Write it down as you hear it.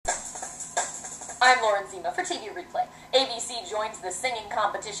I'm Lauren Zima for TV Replay. ABC joins the singing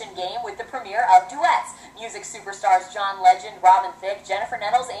competition game with the premiere of Duets. Music superstars John Legend, Thicke, Jennifer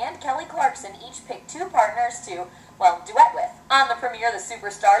Nettles, and Kelly Clarkson each picked two partners to, well, duet with. On the premiere, the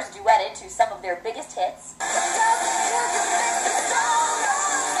superstars duetted to some of their biggest hits.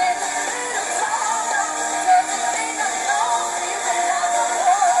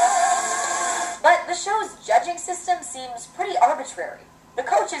 But the show's judging system seems pretty arbitrary. The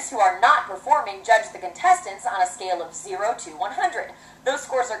coaches who are not performing judge the contestants on a scale of 0 to 100. Those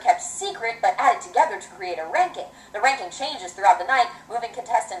scores are kept secret but added together to create a ranking. The ranking changes throughout the night, moving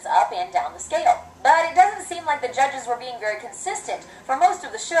contestants up and down the scale. But it doesn't seem like the judges were being very consistent. For most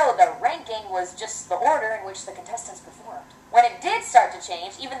of the show, the ranking was just the order in which the contestants performed. When it did start to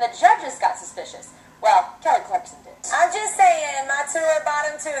change, even the judges got suspicious. Well, Kelly Clarkson did. I'm just saying, my two are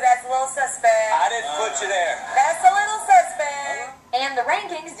bottom two. That's a little suspect. I didn't put you there. That's a little suspect. And the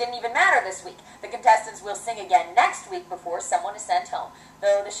rankings didn't even matter this week. The contestants will sing again next week before someone is sent home,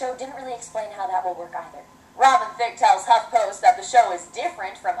 though the show didn't really explain how that will work either. Thicke tells HuffPost that the show is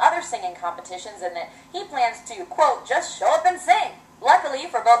different from other singing competitions and that he plans to, quote, just show up and sing. Luckily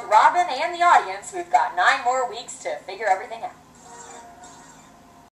for both Robin and the audience, we've got 9 more weeks to figure everything out.